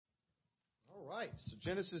right, so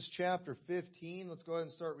Genesis chapter 15, let's go ahead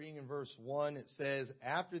and start reading in verse 1. It says,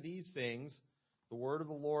 "After these things, the word of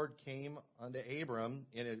the Lord came unto Abram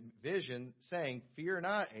in a vision, saying, Fear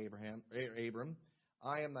not, Abram,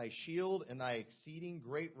 I am thy shield and thy exceeding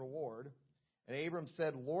great reward. And Abram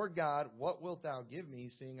said, Lord God, what wilt thou give me,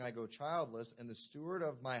 seeing I go childless, and the steward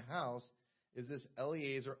of my house is this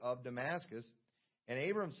Eliezer of Damascus? And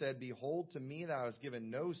Abram said, Behold, to me thou hast given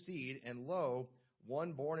no seed, and lo,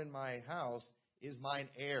 one born in my house is mine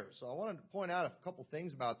heir." So I wanted to point out a couple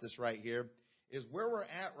things about this right here, is where we're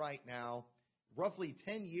at right now. Roughly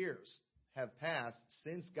 10 years have passed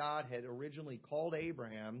since God had originally called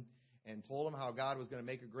Abraham and told him how God was going to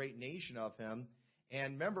make a great nation of him.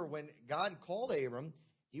 And remember, when God called Abram,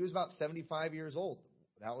 he was about 75 years old.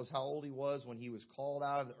 That was how old he was when he was called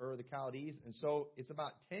out of the Ur of the Chaldees. And so it's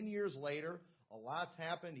about 10 years later. A lot's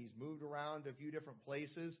happened. He's moved around a few different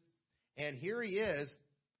places. And here he is,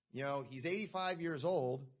 he's 85 years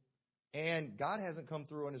old, and God hasn't come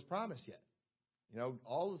through on his promise yet.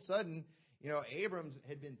 All of a sudden, Abrams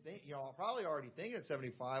had been probably already thinking at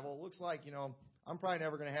 75, well, it looks like, I'm probably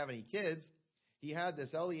never going to have any kids. He had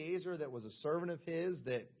this Eliezer that was a servant of his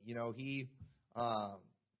that, he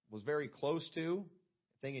was very close to,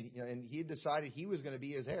 and he had decided he was going to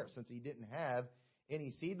be his heir since he didn't have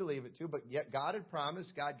any seed to leave it to. But yet God had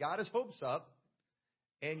promised, God got his hopes up,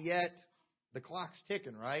 and yet the clock's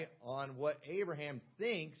ticking, right, on what Abraham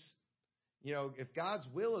thinks. If God's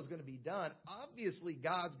will is going to be done, obviously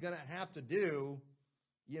God's going to have to do,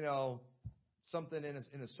 something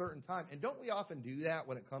in a certain time. And don't we often do that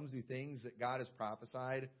when it comes to things that God has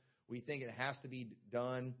prophesied? We think it has to be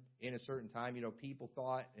done in a certain time. People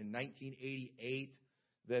thought in 1988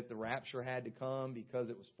 that the rapture had to come because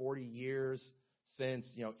it was 40 years since,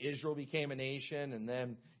 Israel became a nation, and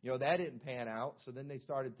then, that didn't pan out. So then they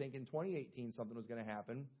started thinking 2018 something was going to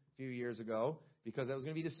happen a few years ago because that was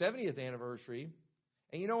going to be the 70th anniversary.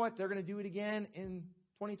 And you know what? They're going to do it again in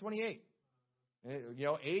 2028.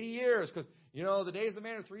 80 years, because, the days of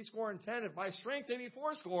man are 70, if by strength they be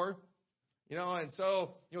fourscore. And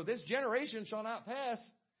so, this generation shall not pass.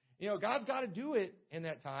 God's got to do it in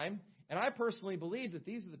that time. And I personally believe that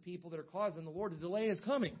these are the people that are causing the Lord to delay his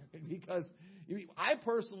coming. Because I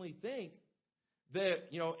personally think that,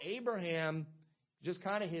 Abraham, just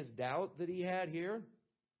kind of his doubt that he had here,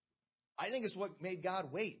 I think it's what made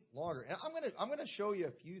God wait longer. And I'm going to show you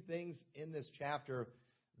a few things in this chapter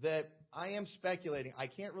that I am speculating. I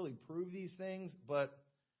can't really prove these things, but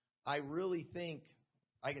I really think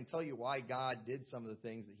I can tell you why God did some of the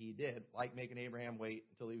things that he did, like making Abraham wait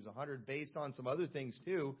until he was 100, based on some other things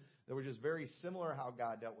too that were just very similar how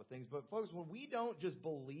God dealt with things. But folks, when we don't just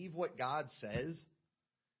believe what God says,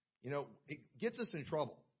 it gets us in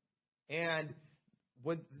trouble. And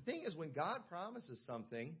the thing is, when God promises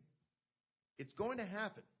something, it's going to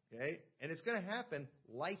happen, okay? And it's going to happen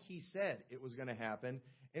like he said it was going to happen.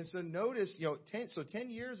 And so notice, 10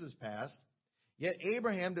 years has passed, yet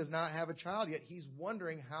Abraham does not have a child yet. He's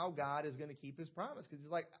wondering how God is going to keep his promise, because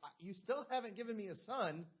he's like, you still haven't given me a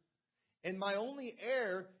son, and my only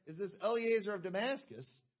heir is this Eliezer of Damascus.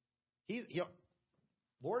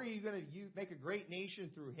 Lord, are you going to make a great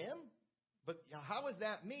nation through him? But how is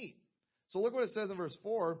that meet? So look what it says in verse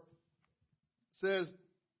 4. It says,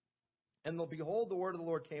 "And behold, the word of the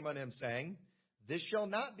Lord came unto him, saying, This shall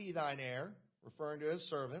not be thine heir," referring to his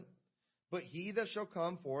servant, "but he that shall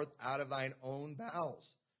come forth out of thine own bowels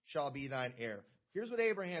shall be thine heir." Here's what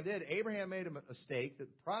Abraham did. Abraham made a mistake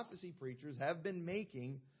that prophecy preachers have been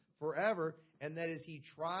making forever, and that is he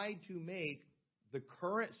tried to make the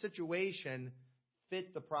current situation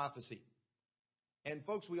fit the prophecy. And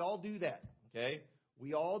folks, we all do that, okay?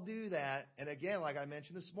 We all do that. And again, like I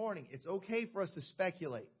mentioned this morning, it's okay for us to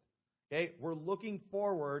speculate, okay? We're looking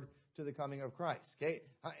forward to the coming of Christ, okay?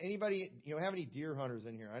 Anybody, have any deer hunters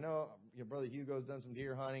in here? I know your brother Hugo's done some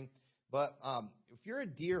deer hunting, but if you're a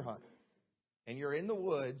deer hunter and you're in the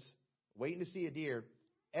woods waiting to see a deer,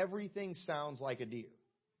 everything sounds like a deer,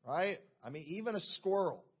 right? I mean, even a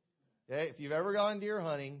squirrel, okay? If you've ever gone deer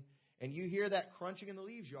hunting and you hear that crunching in the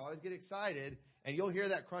leaves, you always get excited, and you'll hear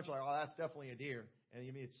that crunch like, oh, that's definitely a deer. And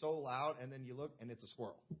you mean it's so loud, and then you look, and it's a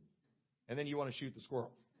squirrel. And then you want to shoot the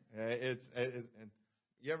squirrel. And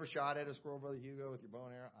you ever shot at a squirrel, Brother Hugo, with your bow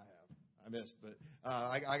and arrow? I have. I missed, but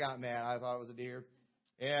I got mad. I thought it was a deer.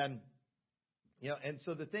 And, and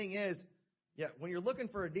so the thing is, when you're looking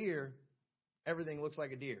for a deer, everything looks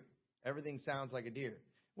like a deer. Everything sounds like a deer.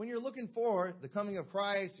 When you're looking for the coming of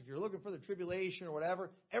Christ, if you're looking for the tribulation or whatever,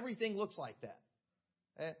 everything looks like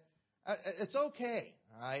that. It's okay.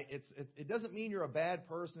 All right? It doesn't mean you're a bad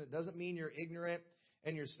person. It doesn't mean you're ignorant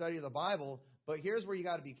in your study of the Bible. But here's where you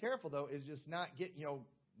got to be careful, though, is just not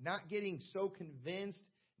getting so convinced,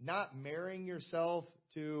 not marrying yourself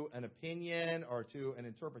to an opinion or to an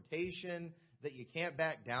interpretation that you can't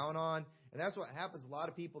back down on. And that's what happens. A lot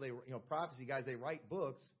of people, prophecy guys, they write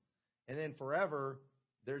books, and then forever,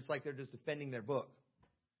 it's like they're just defending their book.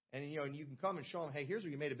 And, and you can come and show them, hey, here's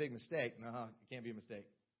where you made a big mistake. No, it can't be a mistake.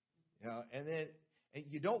 And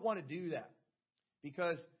you don't want to do that,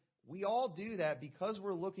 because we all do that because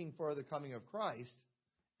we're looking for the coming of Christ.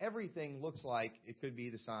 Everything looks like it could be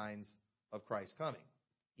the signs of Christ coming,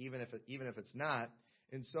 even if it's not.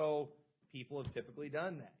 And so people have typically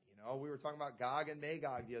done that. We were talking about Gog and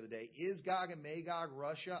Magog the other day. Is Gog and Magog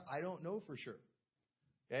Russia? I don't know for sure.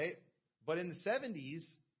 Okay? But in the 70s,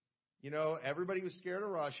 everybody was scared of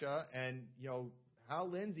Russia. And, Hal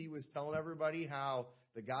Lindsey was telling everybody how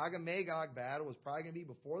the Gog and Magog battle was probably going to be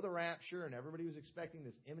before the rapture. And everybody was expecting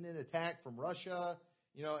this imminent attack from Russia.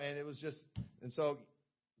 And it was just, and so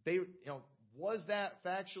they, was that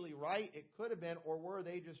factually right? It could have been. Or were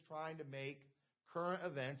they just trying to make current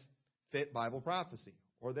events fit Bible prophecy,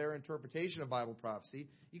 or their interpretation of Bible prophecy?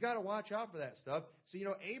 You got to watch out for that stuff. So,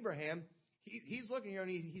 Abraham, he's looking here,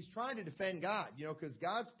 and he's trying to defend God, because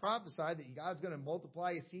God's prophesied that God's going to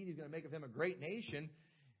multiply his seed. He's going to make of him a great nation.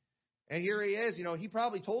 And here he is, he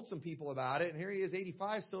probably told some people about it. And here he is,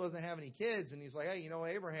 85, still doesn't have any kids. And he's like, hey,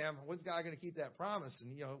 Abraham, when's God going to keep that promise?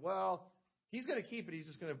 And, well, he's going to keep it. He's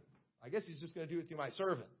just going to do it through my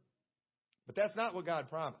servant. But that's not what God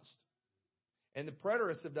promised. And the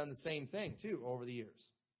preterists have done the same thing, too, over the years.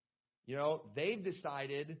 They've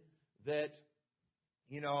decided that,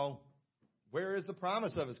 where is the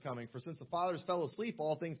promise of his coming? For since the fathers fell asleep,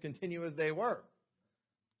 all things continue as they were.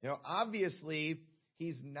 Obviously,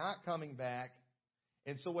 he's not coming back.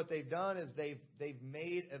 And so what they've done is they've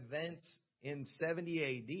made events in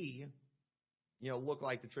 70 AD, look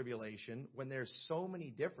like the tribulation, when there's so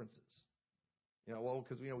many differences.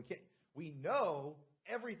 Because, we know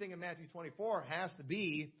everything in Matthew 24 has to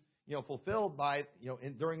be, fulfilled by,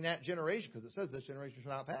 during that generation, because it says this generation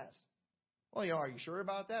shall not pass. Well, are you sure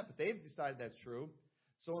about that? But they've decided that's true.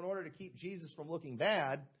 So in order to keep Jesus from looking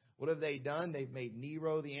bad, what have they done? They've made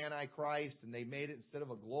Nero the Antichrist, and they made it, instead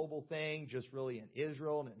of a global thing, just really in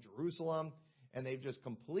Israel and in Jerusalem. And they've just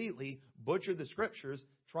completely butchered the scriptures,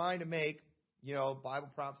 trying to make, Bible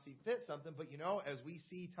prophecy fit something. But, as we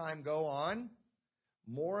see time go on,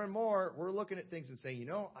 more and more, we're looking at things and saying,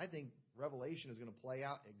 I think Revelation is going to play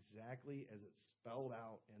out exactly as it's spelled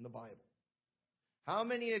out in the Bible. How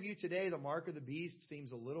many of you today, the mark of the beast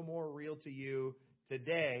seems a little more real to you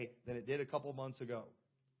today than it did a couple months ago?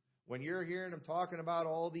 When you're hearing them talking about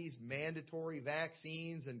all these mandatory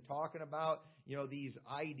vaccines and talking about, these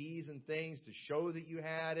IDs and things to show that you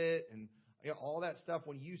had it and all that stuff,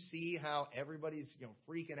 when you see how everybody's,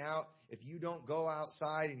 freaking out if you don't go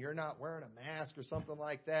outside and you're not wearing a mask or something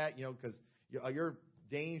like that, because you're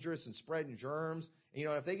dangerous and spreading germs. And,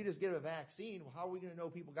 if they could just get a vaccine, well, how are we going to know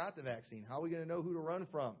people got the vaccine? How are we going to know who to run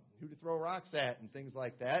from, who to throw rocks at, and things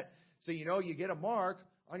like that? So, you get a mark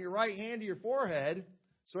on your right hand to your forehead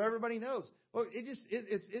so everybody knows. Well,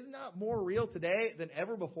 it's not more real today than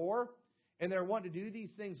ever before. And they're wanting to do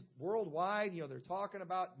these things worldwide. They're talking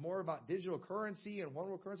more about digital currency and one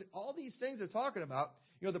world currency. All these things they're talking about.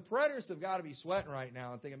 The preterists have got to be sweating right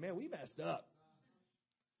now and thinking, man, we messed up.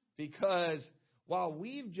 Because while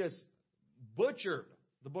we've just butchered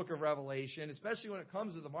the book of Revelation, especially when it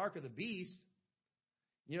comes to the mark of the beast,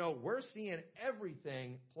 we're seeing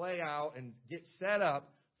everything play out and get set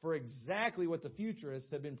up for exactly what the futurists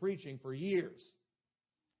have been preaching for years.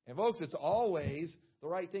 And folks, it's always the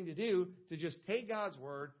right thing to do to just take God's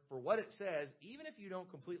word for what it says, even if you don't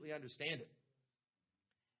completely understand it.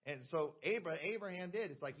 And so Abraham did.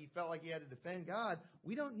 It's like he felt like he had to defend God.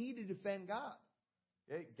 We don't need to defend God.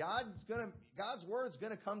 Okay? God's word's going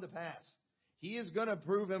to come to pass. He is going to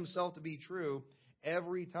prove himself to be true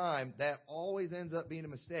every time. That always ends up being a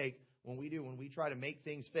mistake when we try to make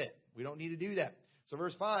things fit. We don't need to do that. So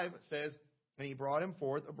verse 5 says, and he brought him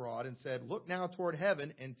forth abroad and said, look now toward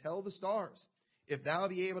heaven and tell the stars, if thou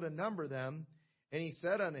be able to number them. And he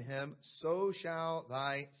said unto him, so shall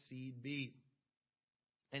thy seed be.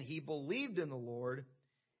 And he believed in the Lord,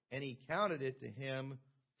 and he counted it to him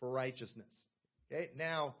for righteousness. Okay,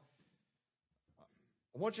 now,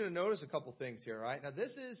 I want you to notice a couple things here, all right? Now,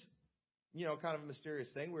 this is, kind of a mysterious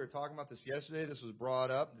thing. We were talking about this yesterday. This was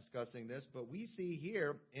brought up, discussing this. But we see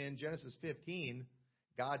here in Genesis 15,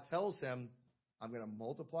 God tells him, I'm going to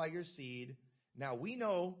multiply your seed. Now, we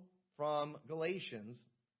know from Galatians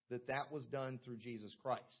that was done through Jesus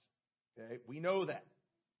Christ. Okay, we know that.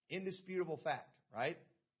 Indisputable fact, right?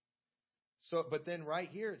 But then right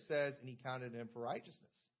here it says, and he counted him for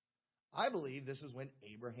righteousness. I believe this is when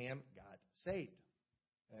Abraham got saved.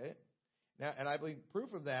 Okay? Now, and I believe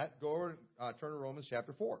proof of that, go over and turn to Romans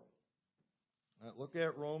chapter 4. Look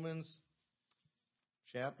at Romans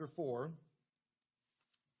chapter 4.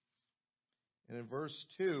 And in verse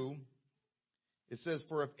 2, it says,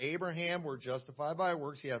 "For if Abraham were justified by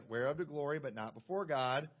works, he hath whereof to glory, but not before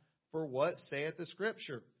God. For what saith the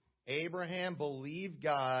Scripture? Abraham believed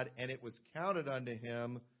God, and it was counted unto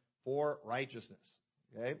him for righteousness."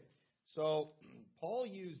 Okay? So, Paul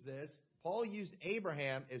used this. Paul used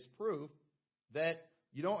Abraham as proof that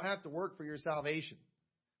you don't have to work for your salvation.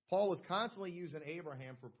 Paul was constantly using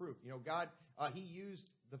Abraham for proof. God, he used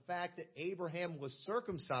the fact that Abraham was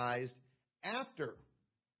circumcised after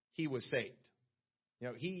he was saved.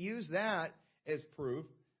 He used that as proof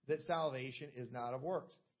that salvation is not of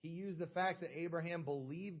works. He used the fact that Abraham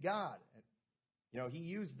believed God. He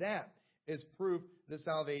used that as proof that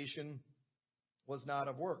salvation was not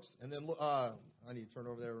of works. And then I need to turn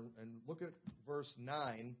over there and look at verse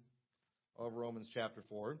 9 of Romans chapter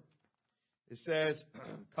 4. It says,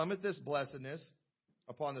 "Cometh this blessedness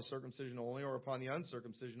upon the circumcision only, or upon the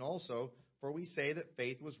uncircumcision also? For we say that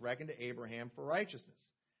faith was reckoned to Abraham for righteousness.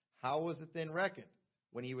 How was it then reckoned?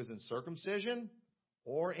 When he was in circumcision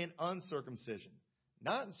or in uncircumcision?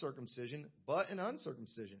 Not in circumcision, but in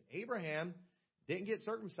uncircumcision." Abraham didn't get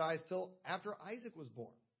circumcised till after Isaac was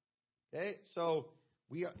born. Okay, so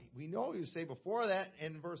we know he was saved before that.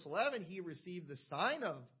 In verse 11, he received the sign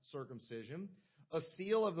of circumcision, a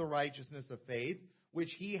seal of the righteousness of faith,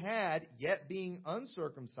 which he had, yet being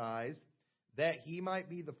uncircumcised, that he might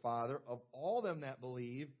be the father of all them that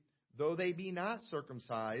believe, though they be not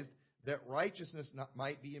circumcised, that righteousness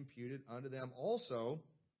might be imputed unto them also,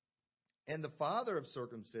 and the father of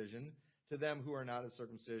circumcision to them who are not of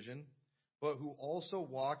circumcision, but who also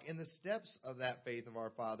walk in the steps of that faith of our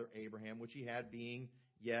father Abraham, which he had being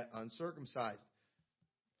yet uncircumcised.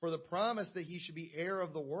 For the promise that he should be heir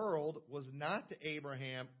of the world was not to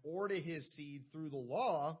Abraham or to his seed through the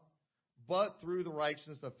law, but through the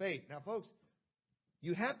righteousness of faith. Now, folks,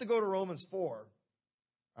 you have to go to Romans 4,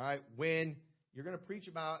 all right, when you're going to preach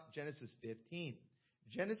about Genesis 15.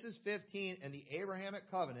 Genesis 15 and the Abrahamic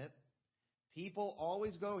covenant, people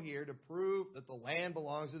always go here to prove that the land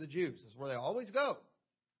belongs to the Jews. That's where they always go.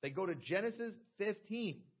 They go to Genesis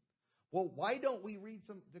 15. Well, why don't we read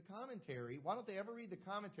the commentary? Why don't they ever read the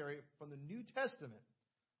commentary from the New Testament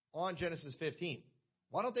on Genesis 15?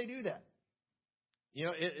 Why don't they do that?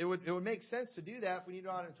 It would make sense to do that if we need to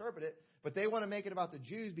know how to interpret it, but they want to make it about the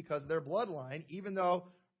Jews because of their bloodline, even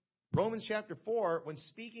though Romans chapter 4, when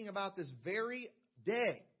speaking about this very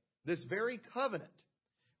day, this very covenant,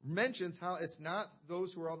 mentions how it's not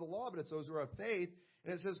those who are of the law, but it's those who are of faith.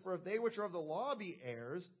 And it says, "For if they which are of the law be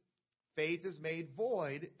heirs, faith is made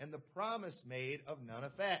void, and the promise made of none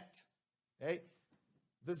effect." Okay?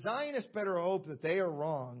 The Zionists better hope that they are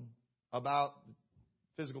wrong about the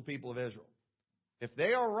physical people of Israel. If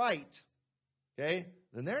they are right, okay,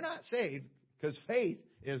 then they're not saved because faith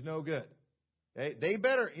is no good. Okay? They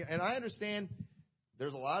better, and I understand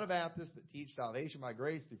there's a lot of Baptists that teach salvation by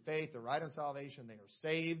grace through faith. They're right on salvation. They are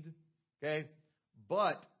saved. Okay?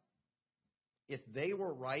 But if they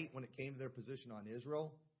were right when it came to their position on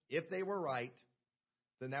Israel, if they were right,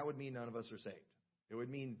 then that would mean none of us are saved. It would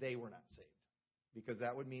mean they were not saved. Because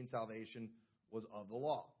that would mean salvation was of the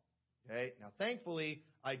law. Okay? Now, thankfully,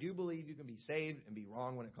 I do believe you can be saved and be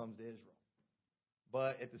wrong when it comes to Israel.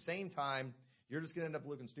 But at the same time, you're just going to end up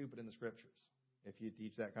looking stupid in the Scriptures if you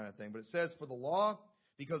teach that kind of thing. But it says, "For the law,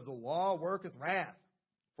 because the law worketh wrath.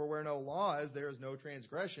 For where no law is, there is no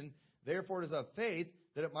transgression. Therefore it is of faith,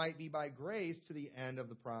 that it might be by grace to the end of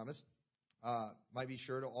the promise, might be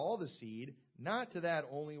sure to all the seed, not to that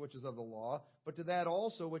only which is of the law, but to that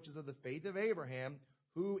also which is of the faith of Abraham,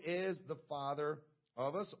 who is the father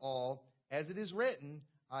of us all. As it is written,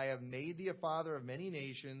 I have made thee a father of many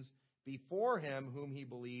nations, before him whom he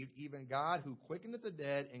believed, even God who quickeneth the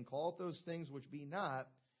dead, and calleth those things which be not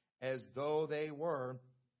as though they were,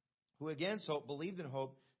 who against hope believed in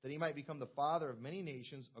hope, that he might become the father of many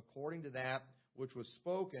nations, according to that which was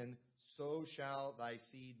spoken, so shall thy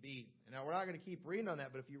seed be." And now we're not going to keep reading on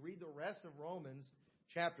that, but if you read the rest of Romans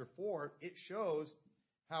chapter 4, it shows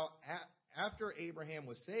how after Abraham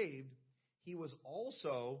was saved, he was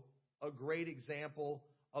also a great example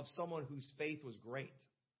of someone whose faith was great.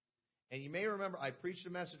 And you may remember, I preached a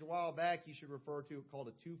message a while back you should refer to called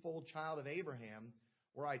A Twofold Child of Abraham,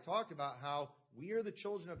 where I talked about how we are the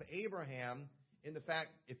children of Abraham in the fact,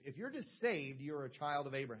 if you're just saved, you're a child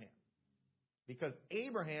of Abraham. Because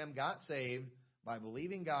Abraham got saved by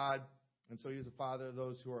believing God, and so he was the father of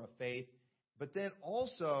those who are of faith. But then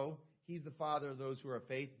also, he's the father of those who are of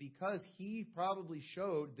faith because he probably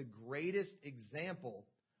showed the greatest example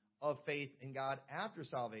of faith in God after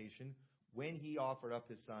salvation when he offered up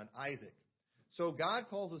his son Isaac. So God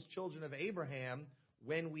calls us children of Abraham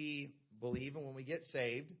when we believe and when we get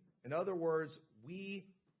saved. In other words, we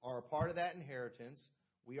are a part of that inheritance.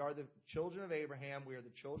 We are the children of Abraham. We are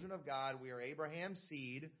the children of God. We are Abraham's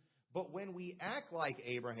seed. But when we act like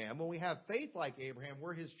Abraham, when we have faith like Abraham,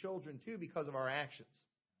 we're his children too because of our actions.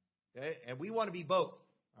 Okay? And we want to be both.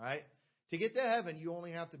 All right? To get to heaven, you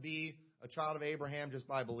only have to be a child of Abraham just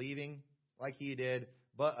by believing like he did.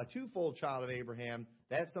 But a twofold child of Abraham,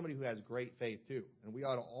 that's somebody who has great faith too. And we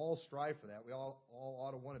ought to all strive for that. We all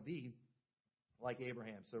ought to want to be like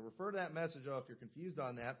Abraham. So refer to that message if you're confused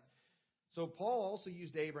on that. So Paul also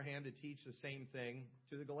used Abraham to teach the same thing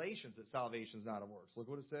to the Galatians, that salvation is not of works. Look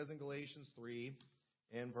what it says in Galatians 3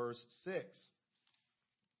 and verse 6.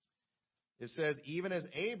 It says, even as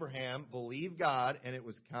Abraham believed God, and it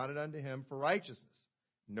was counted unto him for righteousness.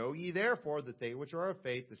 Know ye therefore that they which are of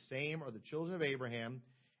faith, the same are the children of Abraham.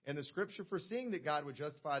 And the scripture, foreseeing that God would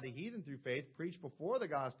justify the heathen through faith, preached before the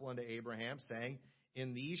gospel unto Abraham, saying,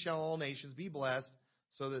 in these shall all nations be blessed,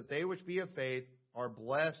 so that they which be of faith are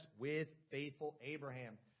blessed with faithful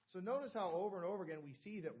Abraham. So notice how over and over again we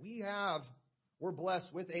see that we're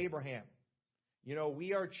blessed with Abraham. You know,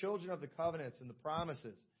 we are children of the covenants and the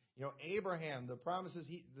promises. You know, Abraham, the promises,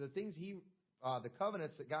 the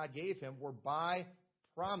covenants that God gave him were by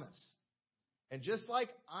promise. And just like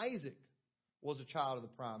Isaac was a child of the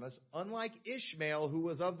promise, unlike Ishmael, who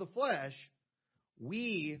was of the flesh,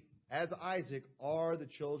 we, as Isaac, are the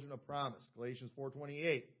children of promise. Galatians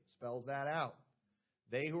 4:28 spells that out.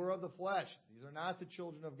 They who are of the flesh, these are not the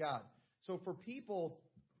children of God. So for people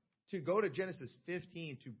to go to Genesis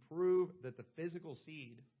 15 to prove that the physical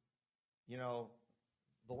seed, you know,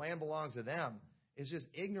 the land belongs to them, is just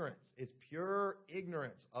ignorance. It's pure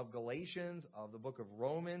ignorance of Galatians, of the book of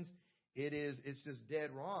Romans. It's just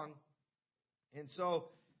dead wrong. And so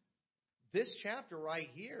this chapter right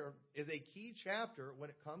here is a key chapter when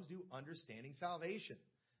it comes to understanding salvation.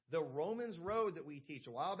 The Romans road that we teach.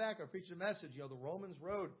 A while back I preached a message, the Romans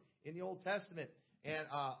road in the Old Testament. And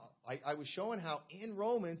I was showing how in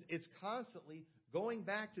Romans it's constantly going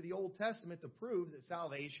back to the Old Testament to prove that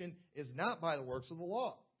salvation is not by the works of the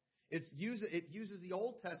law. It uses the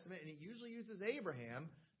Old Testament, and it usually uses Abraham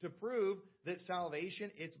to prove that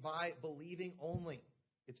salvation, it's by believing only.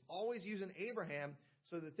 It's always using Abraham.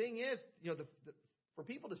 So the thing is, for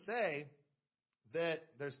people to say that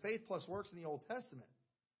there's faith plus works in the Old Testament,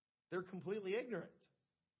 they're completely ignorant.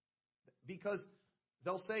 Because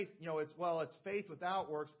they'll say, it's faith without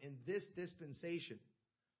works in this dispensation.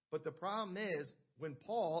 But the problem is, when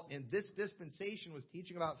Paul, in this dispensation, was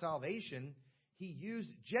teaching about salvation, he used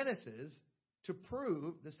Genesis to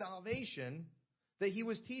prove the salvation that he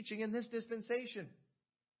was teaching in this dispensation.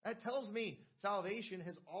 That tells me salvation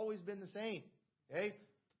has always been the same. Okay?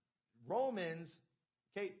 Romans,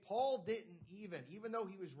 Paul didn't even though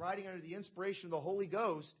he was writing under the inspiration of the Holy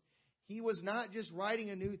Ghost, he was not just writing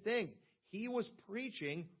a new thing. He was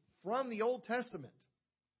preaching from the Old Testament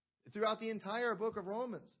throughout the entire book of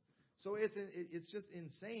Romans. So it's just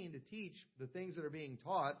insane to teach the things that are being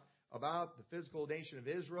taught about the physical nation of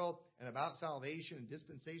Israel and about salvation and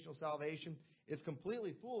dispensational salvation. It's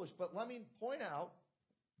completely foolish. But let me point out,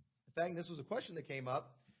 in fact, this was a question that came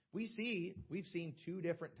up. We've seen two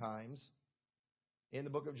different times in the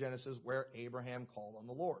book of Genesis where Abraham called on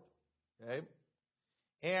the Lord. Okay?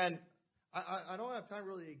 And I don't have time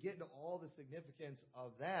really to get into all the significance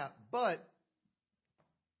of that, but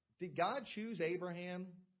did God choose Abraham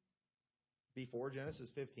before Genesis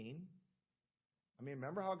 15? I mean,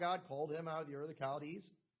 remember how God called him out of the Ur of the Chaldees?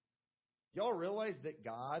 Y'all realize that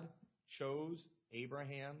God chose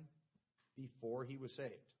Abraham before he was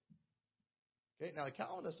saved? Okay, now the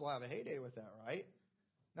Calvinists will have a heyday with that, right?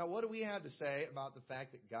 Now, what do we have to say about the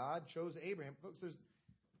fact that God chose Abraham? Folks,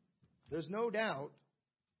 there's no doubt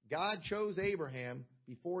God chose Abraham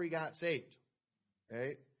before he got saved.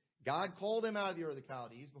 Okay? God called him out of the Ur of the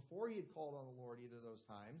Chaldees before he had called on the Lord either of those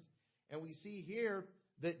times. And we see here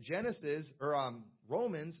that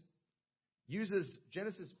Romans uses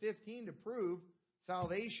Genesis 15 to prove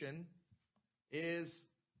salvation is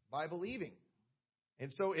by believing.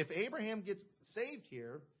 And so if Abraham gets saved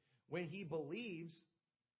here, when he believes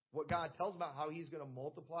what God tells about how he's going to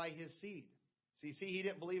multiply his seed. See, he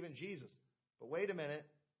didn't believe in Jesus. But wait a minute.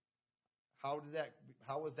 How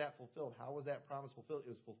was that fulfilled? How was that promise fulfilled? It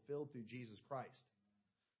was fulfilled through Jesus Christ.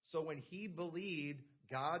 So when he believed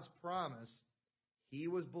God's promise, he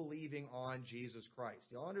was believing on Jesus Christ.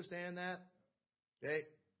 Y'all understand that? Okay?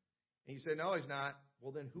 And you say, no, he's not.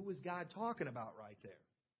 Well, then who is God talking about right there?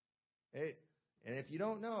 Okay? And if you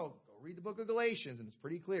don't know, go read the book of Galatians, and it's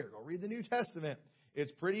pretty clear. Go read the New Testament.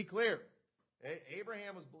 It's pretty clear. Okay?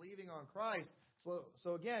 Abraham was believing on Christ.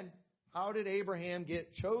 So again, how did Abraham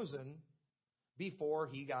get chosen before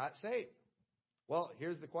he got saved? Well,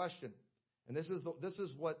 here's the question. And this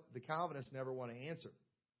is what the Calvinists never want to answer.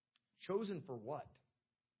 Chosen for what?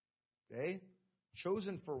 Okay?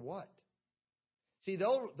 Chosen for what? See,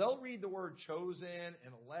 they'll read the word chosen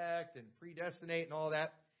and elect and predestinate and all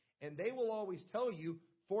that, and they will always tell you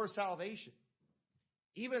for salvation.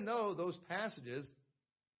 Even though those passages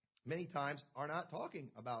many times are not talking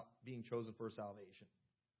about being chosen for salvation.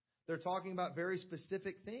 They're talking about very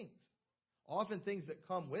specific things. Often things that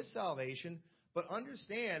come with salvation, but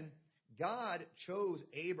understand God chose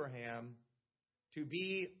Abraham to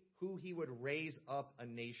be who he would raise up a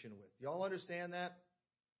nation with. Y'all understand that?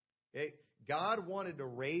 Okay? God wanted to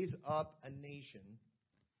raise up a nation,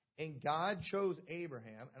 and God chose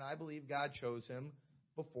Abraham, and I believe God chose him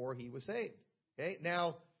before he was saved. Okay?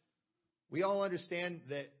 Now, we all understand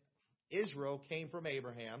that Israel came from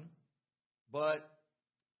Abraham, but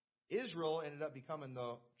Israel ended up becoming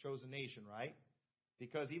the chosen nation, right?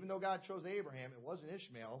 Because even though God chose Abraham, it wasn't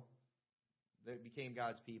Ishmael that became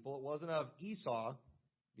God's people. It wasn't of Esau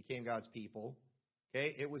became God's people.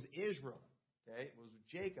 Okay? It was Israel. Okay? It was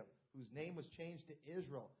Jacob, whose name was changed to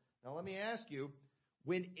Israel. Now let me ask you,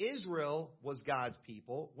 when Israel was God's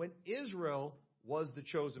people, when Israel was the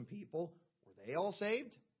chosen people, were they all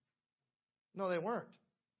saved? No, they weren't.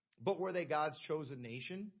 But were they God's chosen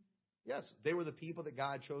nation? Yes, they were the people that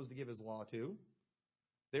God chose to give his law to.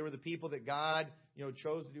 They were the people that God,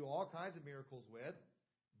 chose to do all kinds of miracles with.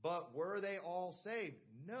 But were they all saved?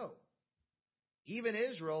 No. Even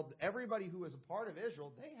Israel, everybody who was a part of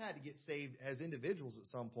Israel, they had to get saved as individuals at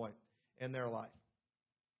some point in their life.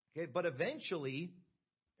 Okay, but eventually,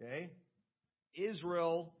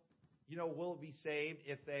 Israel, will be saved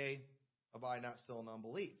if they abide not still in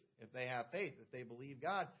unbelief, if they have faith, if they believe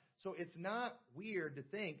God. So it's not weird to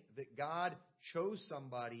think that God chose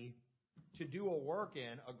somebody to do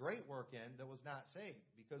a great work in, that was not saved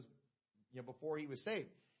because, before he was saved.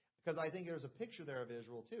 Because I think there's a picture there of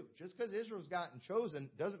Israel too. Just because Israel's gotten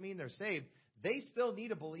chosen doesn't mean they're saved. They still need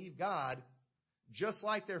to believe God just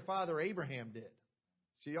like their father Abraham did.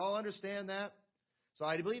 So you all understand that? So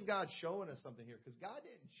I believe God's showing us something here, because God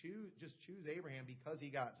didn't just choose Abraham because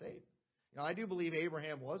he got saved. I do believe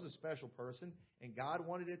Abraham was a special person, and God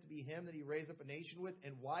wanted it to be him that he raised up a nation with.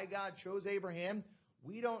 And why God chose Abraham,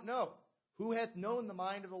 we don't know. Who hath known the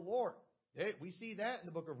mind of the Lord? We see that in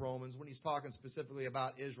the book of Romans when he's talking specifically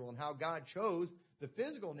about Israel and how God chose the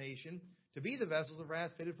physical nation to be the vessels of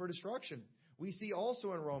wrath fitted for destruction. We see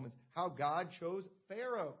also in Romans how God chose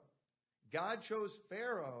Pharaoh. God chose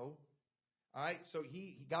Pharaoh, all right, so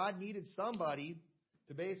God needed somebody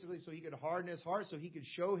to basically, so he could harden his heart, so he could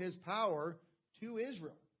show his power to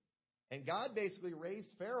Israel. And God basically raised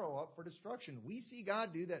Pharaoh up for destruction. We see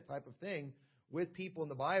God do that type of thing with people in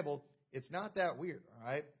the Bible. It's not that weird,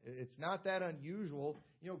 all right? It's not that unusual.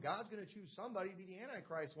 God's going to choose somebody to be the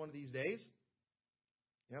Antichrist one of these days.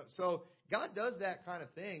 So God does that kind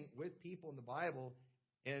of thing with people in the Bible,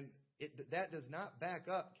 and that does not back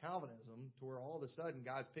up Calvinism to where all of a sudden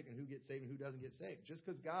God's picking who gets saved and who doesn't get saved. Just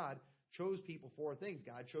because God chose people for things.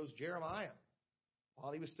 God chose Jeremiah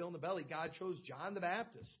while he was still in the belly. God chose John the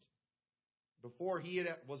Baptist before he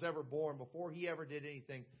was ever born, before he ever did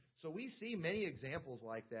anything. So we see many examples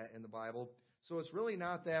like that in the Bible. So it's really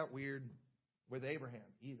not that weird with Abraham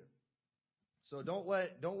either. So don't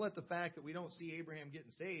let the fact that we don't see Abraham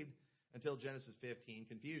getting saved until Genesis 15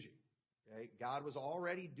 confuse you. Okay? God was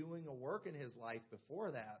already doing a work in his life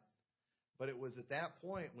before that, but it was at that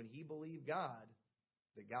point when he believed God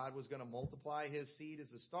that God was going to multiply his seed as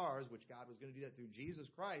the stars, which God was going to do that through Jesus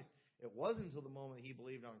Christ. It wasn't until the moment he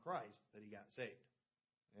believed on Christ that he got saved.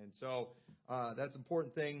 And so that's an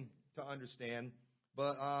important thing to understand.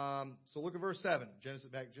 But so look at verse 7,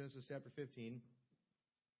 Genesis chapter 15.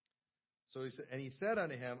 So he said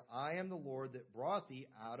unto him, I am the Lord that brought thee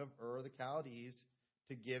out of Ur of the Chaldees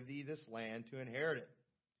to give thee this land to inherit it.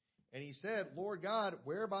 And he said, Lord God,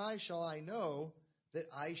 whereby shall I know that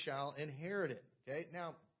I shall inherit it? Okay,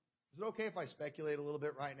 now, is it okay if I speculate a little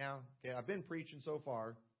bit right now? Okay, I've been preaching so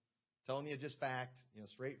far, telling you just fact,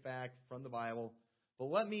 straight fact from the Bible. But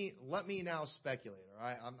let me now speculate, all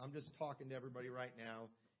right? I'm just talking to everybody right now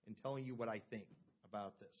and telling you what I think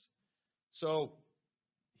about this. So,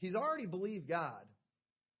 he's already believed God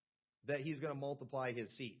that he's going to multiply his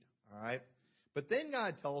seed, all right? But then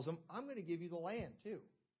God tells him, I'm going to give you the land too.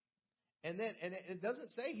 And it doesn't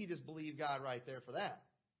say he just believed God right there for that.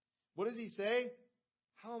 What does he say?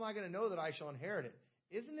 How am I going to know that I shall inherit it?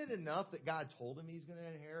 Isn't it enough that God told him he's going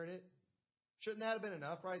to inherit it? Shouldn't that have been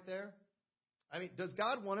enough right there? I mean, does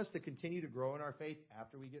God want us to continue to grow in our faith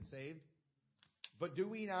after we get saved? But do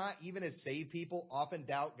we not, even as saved people, often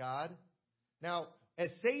doubt God? Now, as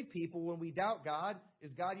saved people, when we doubt God,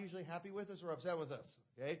 is God usually happy with us or upset with us?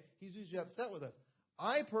 Okay? He's usually upset with us.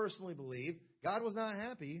 I personally believe God was not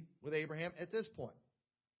happy with Abraham at this point.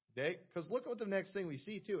 Okay? Because look at what the next thing we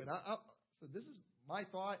see, too. And so this is my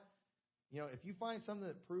thought. You know, if you find something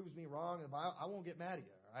that proves me wrong in the Bible, I won't get mad at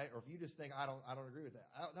you, all right? Or if you just think I don't agree with that,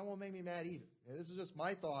 that won't make me mad either. Okay? This is just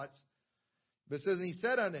my thoughts. But it says, and he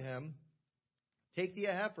said unto him, take thee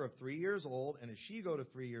a heifer of 3 years old, and a she-goat of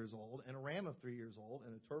 3 years old, and a ram of 3 years old,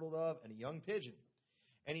 and a turtle dove, and a young pigeon.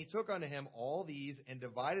 And he took unto him all these, and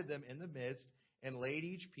divided them in the midst, and laid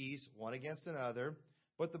each piece one against another,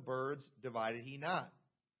 but the birds divided he not.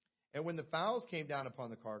 And when the fowls came down upon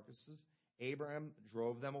the carcasses, Abraham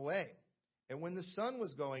drove them away. And when the sun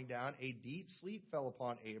was going down, a deep sleep fell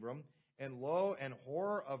upon Abram, and lo, an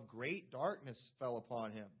horror of great darkness fell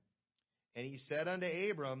upon him. And he said unto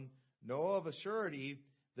Abram, know of a surety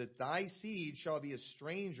that thy seed shall be a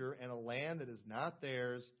stranger in a land that is not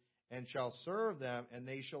theirs, and shall serve them, and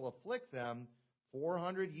they shall afflict them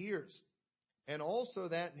 400 years. And also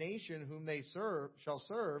that nation whom they shall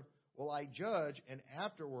serve will I judge, and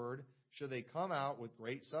afterward shall they come out with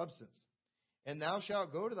great substance. And thou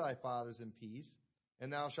shalt go to thy fathers in peace,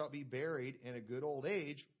 and thou shalt be buried in a good old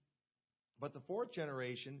age. But the fourth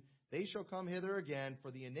generation, they shall come hither again,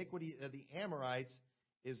 for the iniquity of the Amorites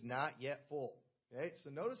is not yet full. Okay,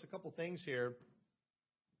 so notice a couple things here.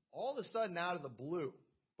 All of a sudden, out of the blue,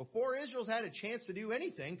 before Israel's had a chance to do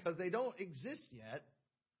anything, because they don't exist yet,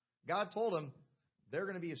 God told them they're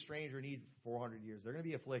going to be a stranger in Egypt for 400 years. They're going to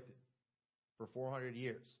be afflicted for 400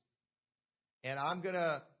 years. And I'm going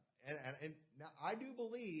to, and now I do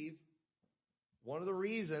believe one of the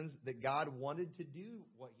reasons that God wanted to do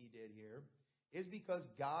what he did here is because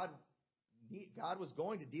God was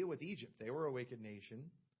going to deal with Egypt. They were a wicked nation.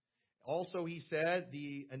 Also, he said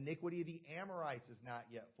the iniquity of the Amorites is not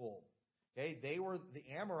yet full. Okay,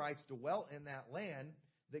 the Amorites dwelt in that land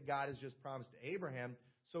that God has just promised to Abraham.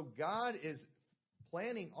 So God is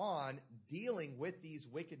planning on dealing with these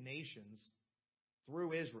wicked nations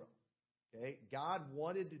through Israel. Okay, God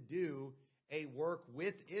wanted to do a work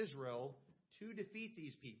with Israel to defeat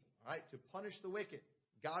these people, right? To punish the wicked.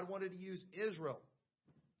 God wanted to use Israel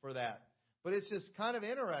for that. But it's just kind of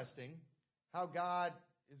interesting how God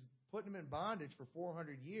is putting them in bondage for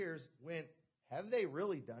 400 years when have they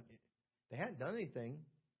really done it? They hadn't done anything.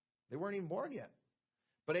 They weren't even born yet.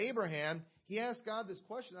 But Abraham, he asked God this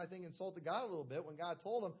question, I think insulted God a little bit when God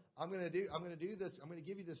told him, I'm going to do this, I'm going to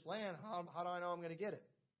give you this land. How do I know I'm going to get it?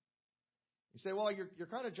 You say, well, you're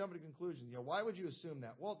kind of jumping to conclusions. You know, why would you assume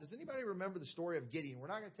that? Well, does anybody remember the story of Gideon? We're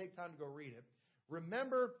not going to take time to go read it.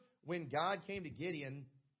 Remember when God came to Gideon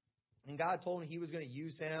and God told him he was going to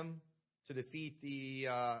use him to defeat the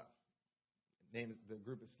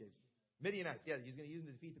group escapes Midianites. Yeah, he's going to use him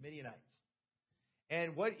to defeat the Midianites.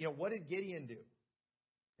 And what did Gideon do?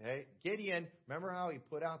 Okay, Gideon, remember how he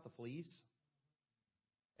put out the fleece?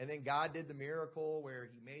 And then God did the miracle where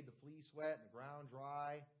he made the fleece wet and the ground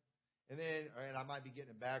dry. And I might be getting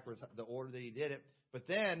it backwards, the order that he did it. But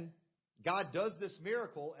then God does this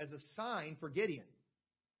miracle as a sign for Gideon.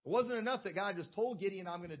 It wasn't enough that God just told Gideon,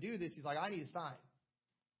 I'm going to do this. He's like, I need a sign.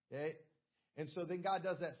 Okay? And so then God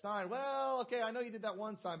does that sign. Well, okay, I know you did that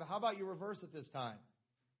one sign, but how about you reverse it this time?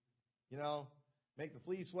 You know, make the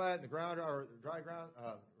fleece wet and the ground, or dry ground,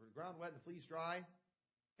 or the ground wet and the fleece dry.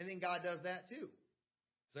 And then God does that too.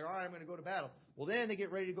 Say, all right, I'm going to go to battle. Well, then they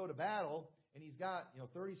get ready to go to battle, and he's got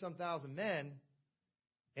 30-some thousand men.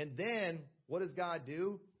 And then what does God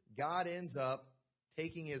do? God ends up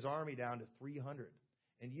taking his army down to 300.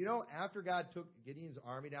 And after God took Gideon's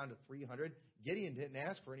army down to 300, Gideon didn't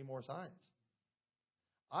ask for any more signs.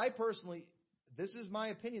 I personally, this is my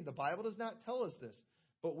opinion, the Bible does not tell us this,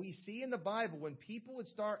 but we see in the Bible when people would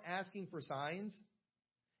start asking for signs,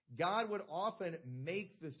 God would often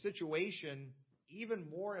make the situation even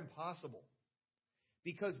more impossible.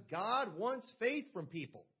 Because God wants faith from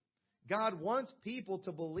people. God wants people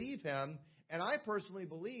to believe him. And I personally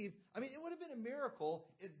believe, it would have been a miracle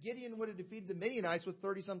if Gideon would have defeated the Midianites with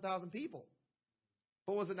 30-some thousand people.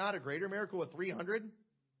 But was it not a greater miracle with 300?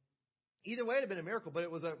 Either way, it would have been a miracle, but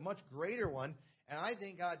it was a much greater one. And I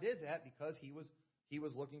think God did that because he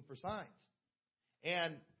was looking for signs.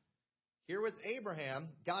 And here with Abraham,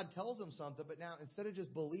 God tells him something, but now instead of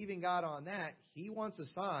just believing God on that, he wants a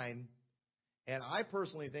sign. And I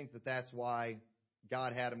personally think that that's why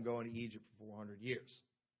God had him go into Egypt for 400 years.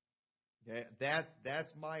 Okay?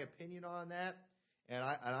 That's my opinion on that, and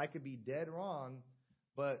I could be dead wrong,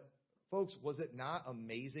 but folks, was it not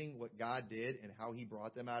amazing what God did and how He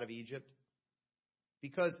brought them out of Egypt?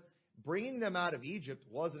 Because bringing them out of Egypt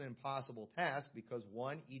was an impossible task because,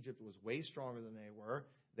 one, Egypt was way stronger than they were.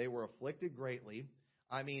 They were afflicted greatly.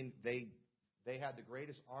 I mean, they had the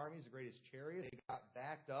greatest armies, the greatest chariots. They got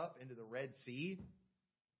backed up into the Red Sea,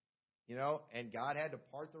 and God had to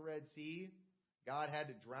part the Red Sea. God had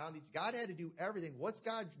to drown. God had to do everything. What's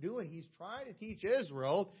God doing? He's trying to teach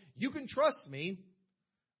Israel, you can trust me.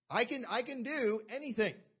 I can do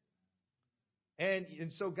anything.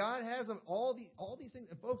 And so God has them all these things.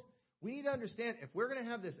 And folks, we need to understand, if we're going to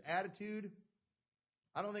have this attitude,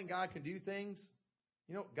 I don't think God can do things.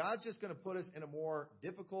 God's just going to put us in a more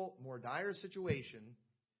difficult, more dire situation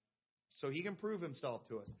so He can prove Himself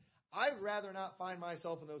to us. I'd rather not find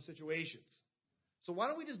myself in those situations. So why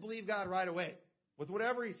don't we just believe God right away with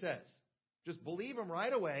whatever He says? Just believe Him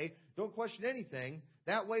right away. Don't question anything.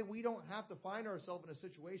 That way we don't have to find ourselves in a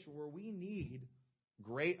situation where we need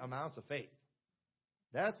great amounts of faith.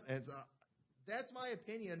 That's my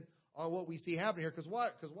opinion on what we see happening here. Because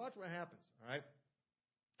watch what happens. All right.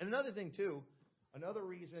 And another thing too, another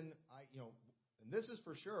reason and this is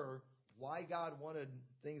for sure why God wanted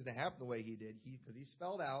things to happen the way He did. Because He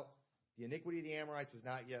spelled out the iniquity of the Amorites is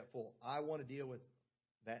not yet full. I want to deal with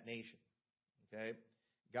that nation. Okay.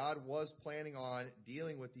 God was planning on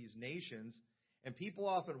dealing with these nations. And people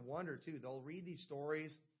often wonder, too, they'll read these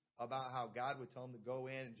stories about how God would tell them to go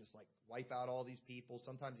in and just, wipe out all these people.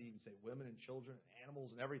 Sometimes He even say women and children and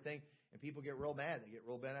animals and everything. And people get real mad. They get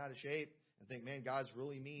real bent out of shape and think, man, God's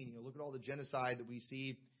really mean. Look at all the genocide that we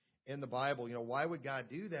see in the Bible. Why would God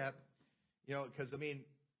do that? Because, it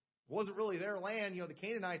wasn't really their land. The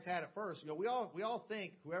Canaanites had it first. We all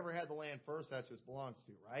think whoever had the land first, that's who it belongs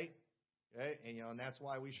to, right? Okay? And that's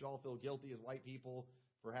why we should all feel guilty as white people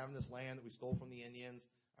for having this land that we stole from the Indians.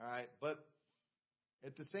 All right. But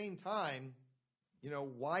at the same time,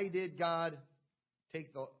 why did God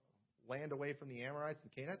take the land away from the Amorites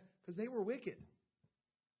and the Canaanites? Because they were wicked.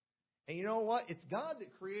 And you know what? It's God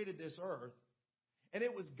that created this earth. And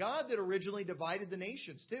it was God that originally divided the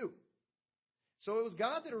nations too. So it was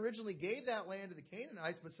God that originally gave that land to the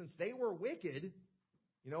Canaanites. But since they were wicked,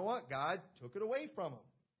 you know what? God took it away from them.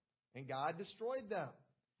 And God destroyed them.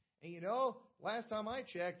 And last time I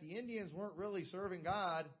checked, the Indians weren't really serving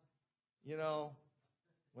God,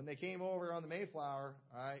 when they came over on the Mayflower,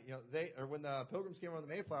 when the Pilgrims came over on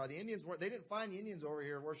the Mayflower, they didn't find the Indians over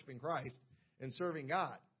here worshiping Christ and serving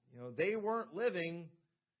God. They weren't living,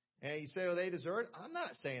 and you say, they deserted? I'm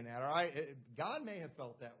not saying that, all right? God may have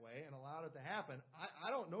felt that way and allowed it to happen.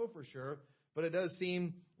 I don't know for sure, but it does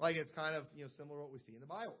seem like it's kind of, similar to what we see in the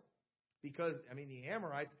Bible. Because, the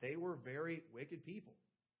Amorites, they were very wicked people.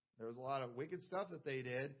 There was a lot of wicked stuff that they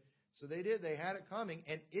did. So they had it coming.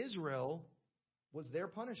 And Israel was their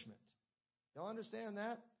punishment. Y'all understand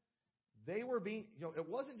that? They were being, it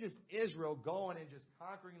wasn't just Israel going and just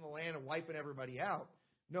conquering the land and wiping everybody out.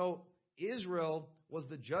 No, Israel was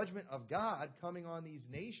the judgment of God coming on these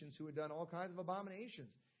nations who had done all kinds of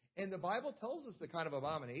abominations. And the Bible tells us the kind of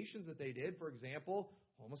abominations that they did. For example,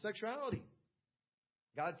 homosexuality.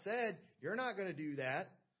 God said, you're not going to do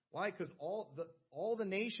that. Why? Because all the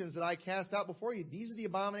nations that I cast out before you, these are the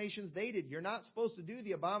abominations they did. You're not supposed to do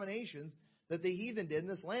the abominations that the heathen did in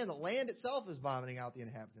this land. The land itself is vomiting out the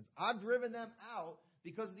inhabitants. I've driven them out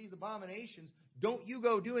because of these abominations. Don't you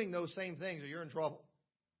go doing those same things or you're in trouble.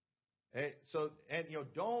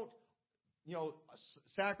 Don't,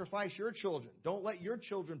 sacrifice your children. Don't let your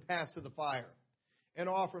children pass to the fire and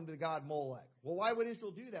offer them to God Molech. Well, why would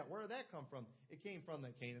Israel do that? Where did that come from? It came from the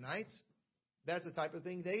Canaanites. That's the type of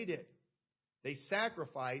thing they did. They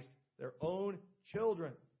sacrificed their own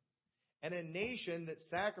children. And a nation that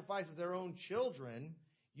sacrifices their own children,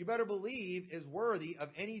 you better believe, is worthy of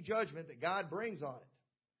any judgment that God brings on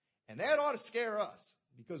it. And that ought to scare us,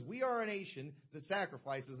 because we are a nation that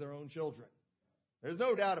sacrifices their own children. There's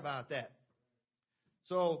no doubt about that.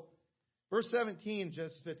 So, verse 17,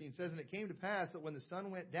 Genesis 15 says, and it came to pass that when the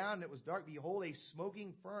sun went down and it was dark, behold, a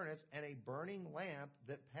smoking furnace and a burning lamp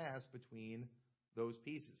that passed between those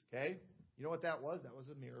pieces. Okay? You know what that was? That was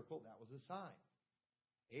a miracle. That was a sign.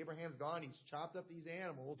 Abraham's gone. He's chopped up these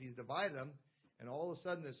animals. He's divided them. And all of a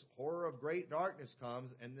sudden, this horror of great darkness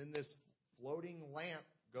comes. And then this floating lamp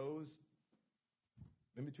goes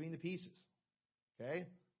in between the pieces. Okay?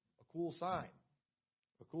 A cool sign.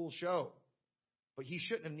 A cool show. But he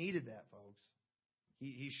shouldn't have needed that, folks.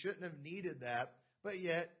 He shouldn't have needed that. But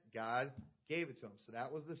yet, God gave it to him. So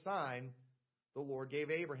that was the sign the Lord gave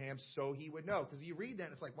Abraham so he would know. Because you read that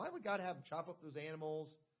and it's like, why would God have him chop up those animals?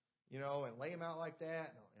 and lay him out like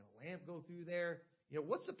that, and a lamp go through there.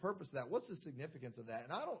 What's the purpose of that? What's the significance of that?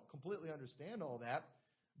 And I don't completely understand all that,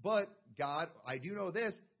 but I do know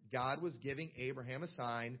this, God was giving Abraham a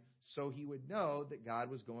sign so he would know that God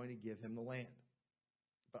was going to give him the land.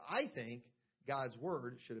 But I think God's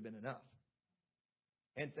word should have been enough.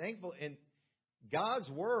 And God's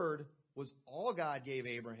word was all God gave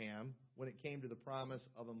Abraham when it came to the promise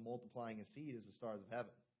of him multiplying his seed as the stars of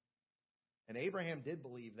heaven. And Abraham did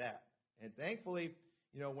believe that. And thankfully,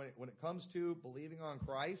 when it comes to believing on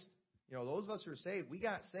Christ, those of us who are saved, we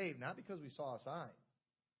got saved not because we saw a sign.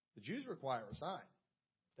 The Jews require a sign.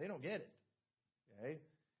 They don't get it. Okay?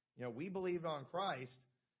 We believed on Christ,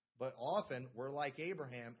 but often we're like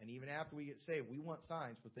Abraham, and even after we get saved, we want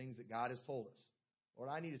signs for things that God has told us. Lord,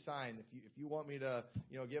 I need a sign. If you want me to,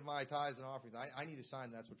 give my tithes and offerings, I need a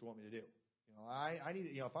sign that's what you want me to do. I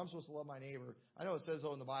need, if I'm supposed to love my neighbor, I know it says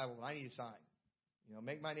so in the Bible, but I need a sign.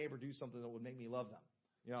 Make my neighbor do something that would make me love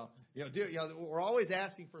them. We're always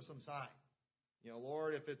asking for some sign.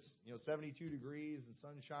 Lord, if it's 72 degrees and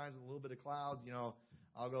sun shines with a little bit of clouds,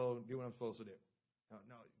 I'll go do what I'm supposed to do.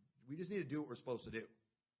 No, we just need to do what we're supposed to do,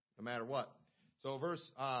 no matter what. So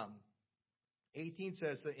verse 18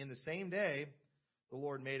 says, so in the same day, the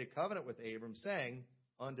Lord made a covenant with Abram, saying,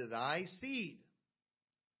 unto thy seed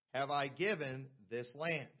have I given this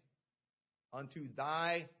land. Unto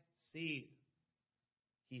thy seed.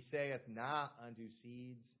 He saith not unto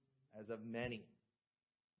seeds as of many,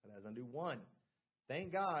 but as unto one.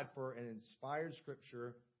 Thank God for an inspired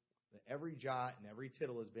scripture that every jot and every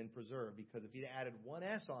tittle has been preserved, because if he'd added one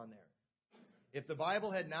S on there, if the Bible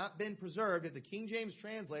had not been preserved, if the King James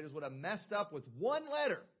translators would have messed up with one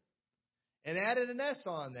letter and added an S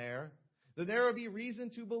on there, then there would be reason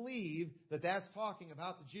to believe that that's talking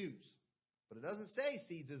about the Jews. But it doesn't say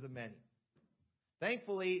seeds as of many.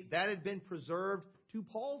 Thankfully, that had been preserved to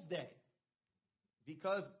Paul's day,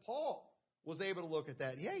 because Paul was able to look at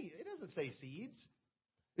that. Hey, it doesn't say seeds.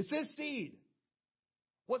 It says seed.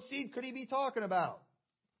 What seed could he be talking about?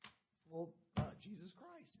 Well, Jesus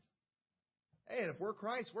Christ. Hey, and if we're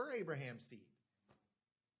Christ, we're Abraham's seed.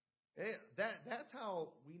 Hey, that's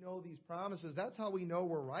how we know these promises. That's how we know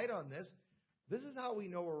we're right on this. This is how we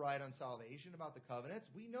know we're right on salvation, about the covenants.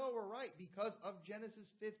 We know we're right because of Genesis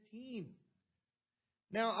 15.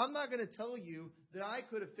 Now, I'm not going to tell you that I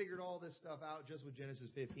could have figured all this stuff out just with Genesis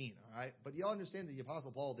 15, all right? But you all understand that the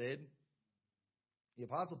Apostle Paul did. The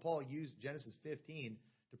Apostle Paul used Genesis 15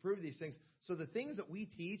 to prove these things. So the things that we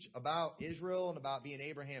teach about Israel and about being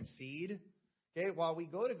Abraham's seed, okay, while we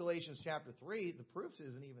go to Galatians chapter 3, the proofs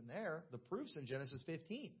isn't even there. The proof's in Genesis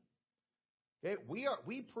 15. Okay,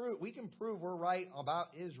 we can prove we're right about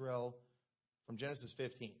Israel from Genesis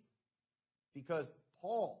 15, because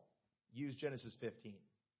Paul used Genesis 15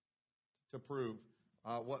 to prove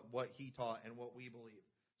what he taught and what we believe.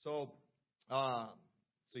 So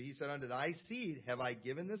he said, unto thy seed have I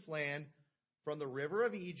given this land, from the river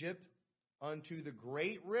of Egypt unto the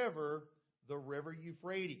great river, the river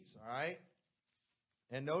Euphrates. All right?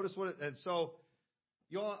 And notice and so,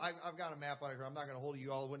 you all, I've got a map out here. I'm not going to hold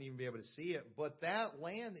you all. Wouldn't even be able to see it. But that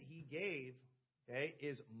land that he gave, okay,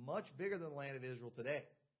 is much bigger than the land of Israel today.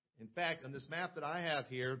 In fact, on this map that I have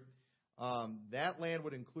here, that land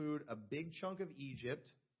would include a big chunk of Egypt,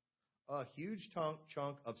 a huge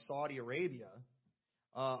chunk of Saudi Arabia,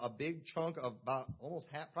 a big chunk of about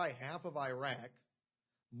probably half of Iraq,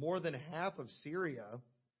 more than half of Syria,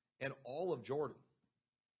 and all of Jordan.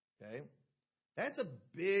 Okay? That's a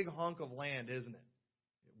big hunk of land, isn't it?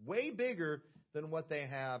 Way bigger than what they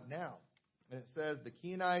have now. And it says the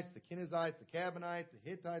Kenites, the Kenizzites, the Cabanites, the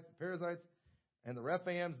Hittites, the Perizzites, and the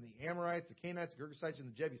Rephaims, and the Amorites, the Canaanites, the Girgashites, and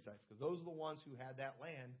the Jebusites, because those are the ones who had that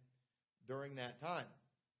land during that time.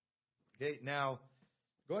 Okay, now,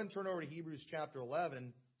 go ahead and turn over to Hebrews chapter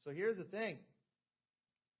 11. So here's the thing.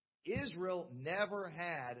 Israel never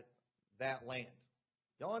had that land.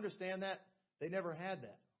 Y'all understand that? They never had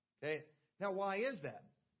that. Okay? Now, why is that?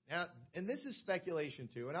 Now, and this is speculation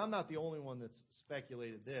too, and I'm not the only one that's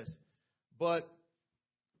speculated this, but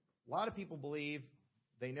a lot of people believe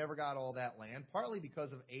they never got all that land, partly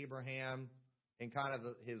because of Abraham and kind of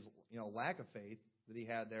his lack of faith that he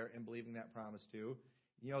had there in believing that promise too.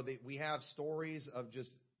 We have stories of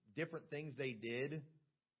just different things they did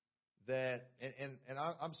that, and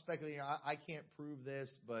I'm speculating. I can't prove this,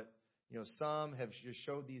 but some have just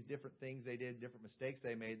showed these different things they did, different mistakes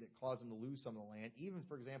they made that caused them to lose some of the land. Even,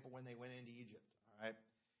 for example, when they went into Egypt. All right,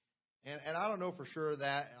 and I don't know for sure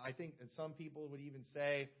that. I think that some people would even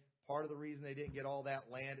say part of the reason they didn't get all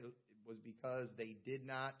that land was because they did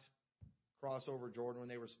not cross over Jordan when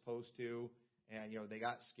they were supposed to, And, they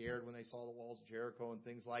got scared when they saw the walls of Jericho and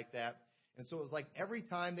ththings like that. And so it was like every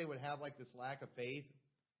time they would have like this lack of faith,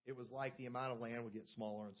 it was like the amount of land would get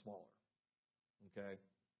smaller and smaller. Okay?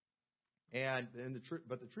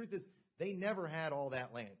 But the truth is, they never had all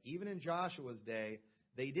that land. Even in Joshua's day,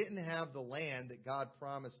 they didn't have the land that God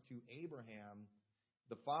promised to Abraham.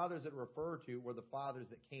 The fathers that refer to were the fathers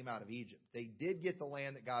that came out of Egypt. They did get the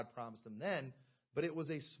land that God promised them then, but it was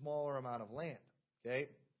a smaller amount of land. Okay?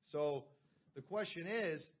 So the question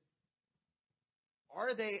is,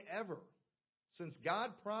 are they ever, since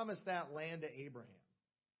God promised that land to Abraham,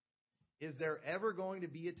 is there ever going to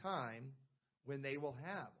be a time when they will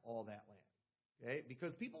have all that land? Okay?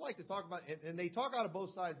 Because people like to talk about, and they talk out of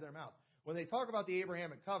both sides of their mouth. When they talk about the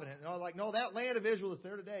Abrahamic covenant, they're like, no, that land of Israel that's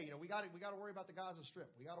there today, we got to worry about the Gaza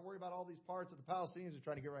Strip. We got to worry about all these parts that the Palestinians are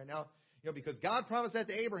trying to get right now. Because God promised that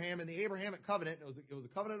to Abraham in the Abrahamic covenant. It was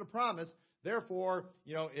a covenant of promise. Therefore,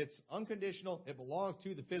 it's unconditional. It belongs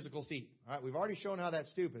to the physical seed. All right? We've already shown how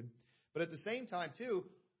that's stupid. But at the same time, too,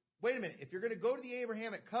 wait a minute. If you're going to go to the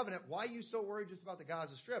Abrahamic covenant, why are you so worried just about the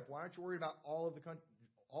Gaza Strip? Why aren't you worried about all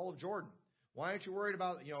of Jordan? Why aren't you worried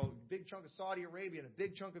about, a big chunk of Saudi Arabia and a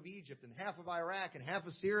big chunk of Egypt and half of Iraq and half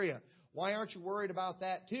of Syria? Why aren't you worried about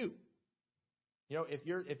that too?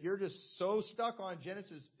 If you're just so stuck on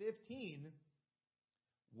Genesis 15,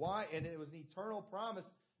 why, and it was an eternal promise,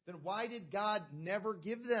 then why did God never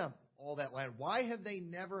give them all that land? Why have they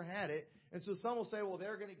never had it? And so some will say, well,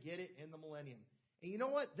 they're going to get it in the millennium. And you know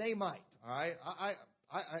what? They might. All right?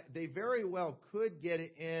 They very well could get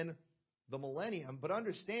it in the millennium, but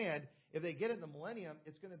understand, if they get it in the millennium,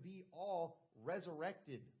 it's going to be all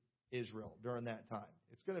resurrected Israel during that time.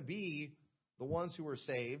 It's going to be the ones who were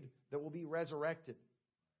saved that will be resurrected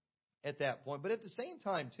at that point. But at the same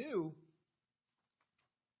time, too,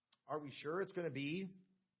 are we sure it's going to be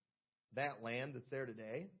that land that's there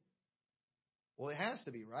today? Well, it has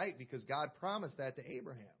to be, right? Because God promised that to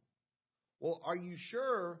Abraham. Well, are you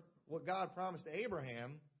sure what God promised to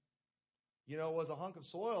Abraham was a hunk of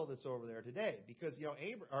soil that's over there today? Because,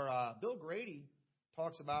 Bill Grady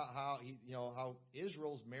talks about how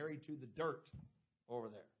Israel's married to the dirt over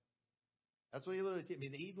there. That's what he literally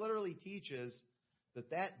teaches. He literally teaches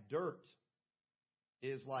that dirt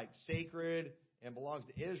is like sacred and belongs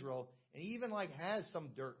to Israel. And he even has some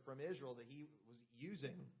dirt from Israel that he was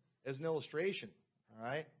using as an illustration. All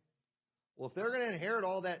right? Well, if they're going to inherit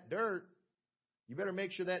all that dirt, you better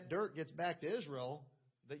make sure that dirt gets back to Israel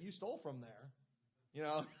that you stole from there.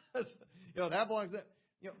 That belongs to,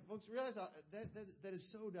 folks, realize that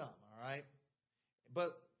is so dumb, all right?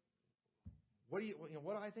 But what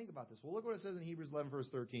do I think about this? Well, look what it says in Hebrews 11, verse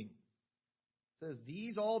 13. It says,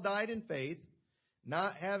 these all died in faith,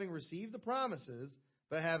 not having received the promises,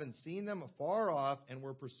 but having seen them afar off, and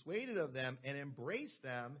were persuaded of them, and embraced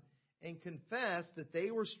them, and confessed that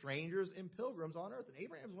they were strangers and pilgrims on earth. And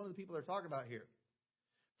Abraham's one of the people they're talking about here.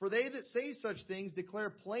 For they that say such things declare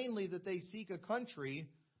plainly that they seek a country.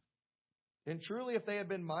 And truly, if they had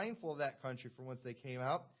been mindful of that country from whence they came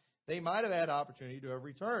out, they might have had opportunity to have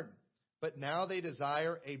returned. But now they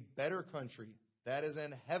desire a better country, that is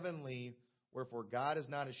an heavenly, wherefore God is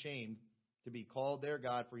not ashamed to be called their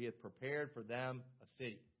God, for he hath prepared for them a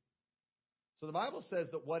city. So the Bible says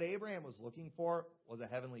that what Abraham was looking for was a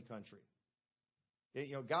heavenly country.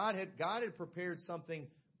 God had prepared something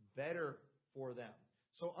better for them.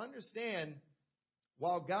 So understand,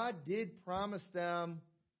 while God did promise them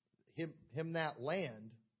him that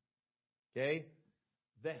land, okay,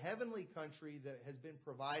 the heavenly country that has been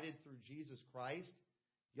provided through Jesus Christ,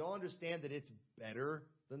 y'all understand that it's better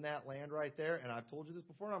than that land right there. And I've told you this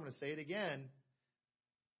before, and I'm going to say it again.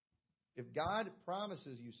 If God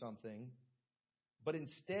promises you something, but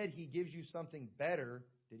instead he gives you something better,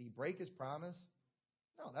 did he break his promise?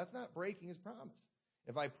 No, that's not breaking his promise.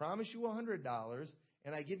 If I promise you $100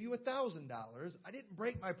 and I give you $1,000, I didn't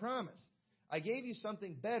break my promise. I gave you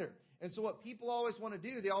something better. And so what people always want to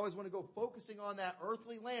do, they always want to go focusing on that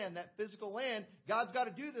earthly land, that physical land. God's got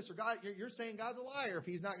to do this, or God, you're saying God's a liar if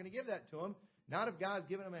he's not going to give that to them. Not if God's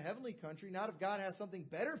given them a heavenly country. Not if God has something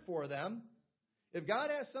better for them. If God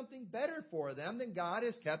has something better for them, then God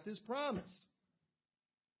has kept his promise.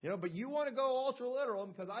 But you want to go ultra literal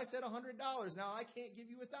because I said $100. Now I can't give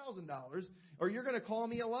you $1,000, or you're going to call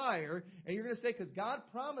me a liar, and you're going to say because God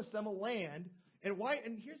promised them a land. And why?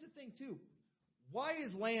 And here's the thing too: why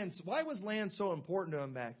was land so important to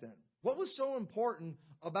them back then? What was so important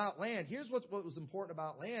about land? Here's what was important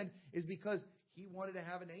about land is because he wanted to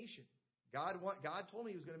have a nation. God told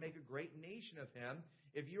me he was going to make a great nation of him.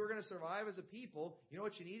 If you were going to survive as a people, you know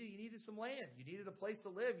what you needed? You needed some land. You needed a place to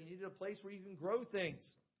live. You needed a place where you can grow things.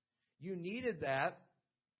 You needed that.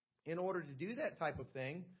 in order to do that type of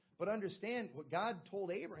thing. But understand what God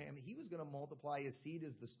told Abraham, he was going to multiply his seed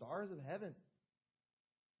as the stars of heaven.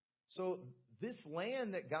 So this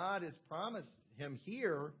land that God has promised him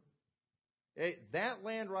here, that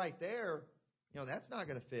land right there, that's not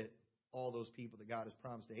going to fit all those people that God has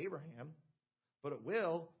promised to Abraham. But it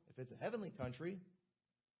will if it's a heavenly country.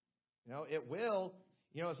 It will.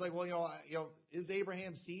 It's like, is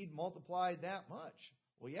Abraham's seed multiplied that much?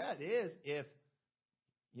 Well, yeah, it is. If,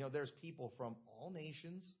 there's people from all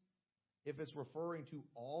nations, if it's referring to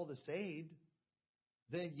all the saved,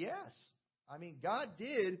 then yes. I mean, God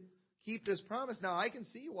did keep this promise. Now, I can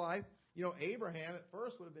see why, Abraham at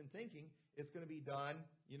first would have been thinking it's going to be done,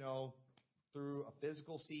 through a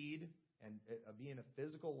physical seed and being a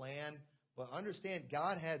physical land. But understand,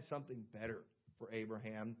 God had something better for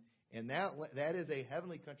Abraham, and that is a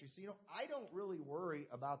heavenly country. So, I don't really worry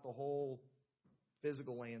about the whole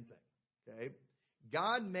physical land thing, okay?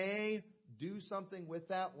 God may do something with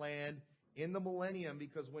that land in the millennium,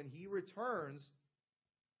 because when he returns,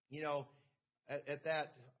 at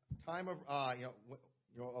that time of,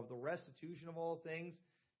 of the restitution of all things,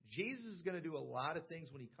 Jesus is going to do a lot of things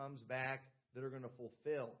when he comes back that are going to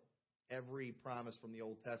fulfill every promise from the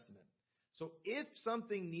Old Testament. So if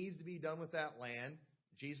something needs to be done with that land,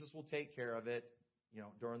 Jesus will take care of it,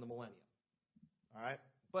 during the millennium. All right?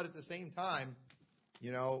 But at the same time,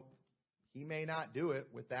 he may not do it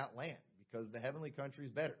with that land because the heavenly country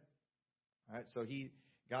is better. All right? So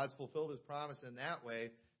God's fulfilled his promise in that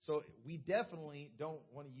way. So we definitely don't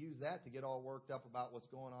want to use that to get all worked up about what's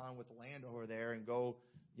going on with the land over there and go,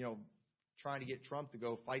 trying to get Trump to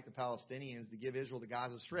go fight the Palestinians to give Israel the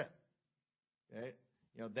Gaza Strip. Okay?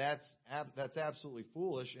 That's absolutely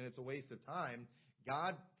foolish, and it's a waste of time.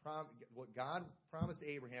 What God promised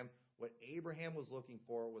Abraham, what Abraham was looking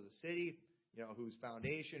for was a city, whose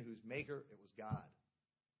foundation, whose maker, it was God.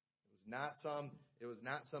 It was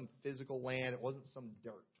not some physical land. It wasn't some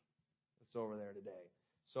dirt that's over there today.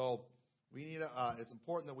 So we need it's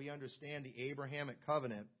important that we understand the Abrahamic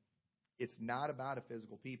covenant. It's not about a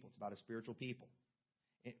physical people. It's about a spiritual people.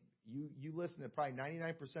 You listen to probably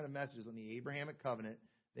 99% of messages on the Abrahamic covenant.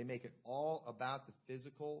 They make it all about the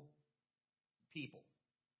physical people.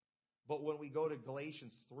 But when we go to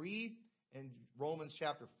Galatians 3 and Romans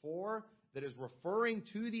chapter 4, that is referring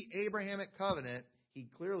to the Abrahamic covenant, he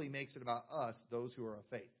clearly makes it about us, those who are of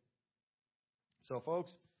faith. So,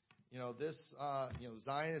 folks, this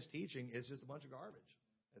Zionist teaching is just a bunch of garbage.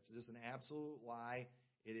 It's just an absolute lie.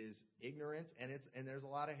 It is ignorance, and there's a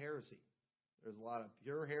lot of heresy. There's a lot of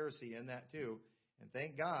pure heresy in that too. And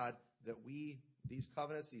thank God that these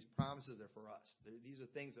covenants, these promises are for us. These are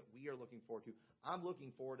things that we are looking forward to. I'm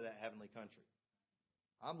looking forward to that heavenly country.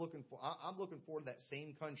 I'm looking forward to that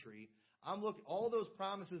same country. All those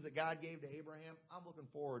promises that God gave to Abraham, I'm looking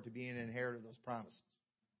forward to being an inheritor of those promises.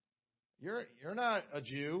 You're not a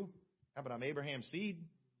Jew, but I'm Abraham's seed.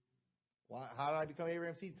 Why? How did I become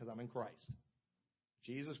Abraham's seed? Because I'm in Christ.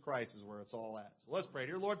 Jesus Christ is where it's all at. So let's pray.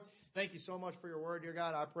 Dear Lord, thank you so much for your word, dear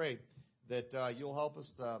God. I pray that you'll help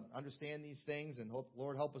us to understand these things, and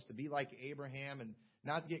Lord, help us to be like Abraham and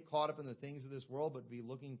not get caught up in the things of this world, but be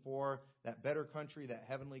looking for that better country, that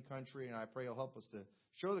heavenly country. And I pray you'll help us to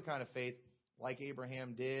show the kind of faith like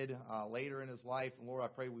Abraham did later in his life. And Lord, I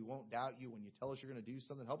pray we won't doubt you when you tell us you're going to do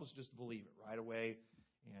something. Help us just to believe it right away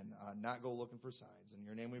and not go looking for signs. In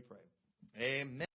your name we pray. Amen.